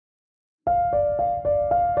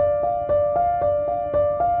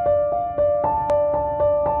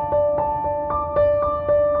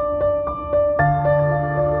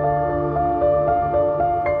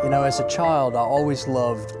You know, as a child, I always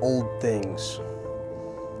loved old things.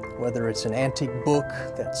 Whether it's an antique book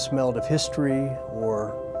that smelled of history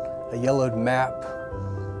or a yellowed map.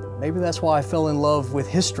 Maybe that's why I fell in love with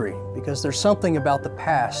history, because there's something about the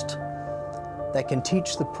past that can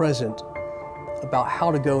teach the present about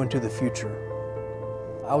how to go into the future.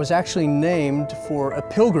 I was actually named for a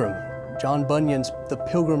pilgrim, John Bunyan's The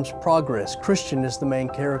Pilgrim's Progress. Christian is the main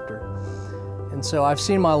character. And so I've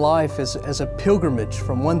seen my life as a pilgrimage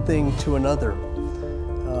from one thing to another.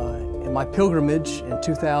 And my pilgrimage in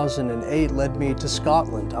 2008 led me to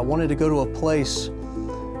Scotland. I wanted to go to a place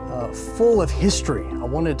full of history. I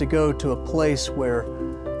wanted to go to a place where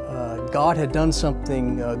God had done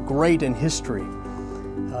something great in history.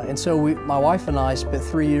 And so my wife and I spent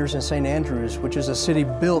 3 years in St. Andrews, which is a city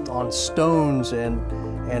built on stones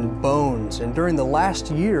and bones. And during the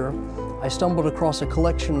last year, I stumbled across a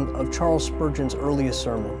collection of Charles Spurgeon's earliest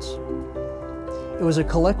sermons. It was a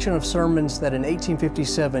collection of sermons that in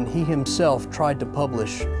 1857 he himself tried to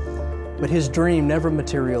publish, but his dream never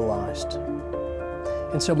materialized.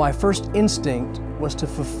 And so my first instinct was to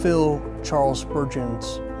fulfill Charles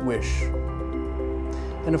Spurgeon's wish.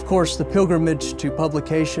 And of course, the pilgrimage to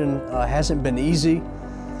publication hasn't been easy.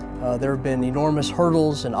 There have been enormous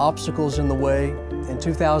hurdles and obstacles in the way. In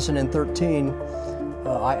 2013,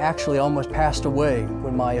 I actually almost passed away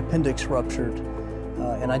when my appendix ruptured,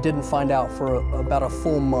 and I didn't find out for about a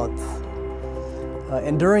full month.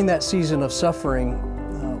 And during that season of suffering,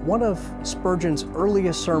 one of Spurgeon's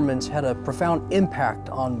earliest sermons had a profound impact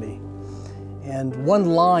on me. And one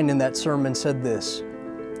line in that sermon said this: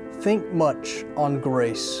 "Think much on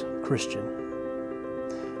grace, Christian."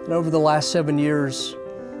 And over the last 7 years,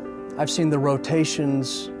 I've seen the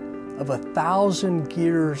rotations of 1,000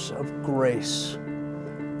 gears of grace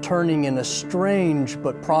turning in a strange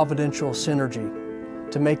but providential synergy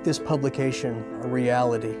to make this publication a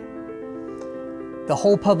reality. The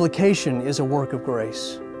whole publication is a work of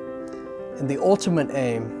grace, and the ultimate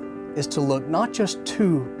aim is to look not just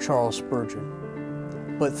to Charles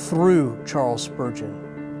Spurgeon, but through Charles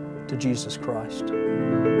Spurgeon to Jesus Christ.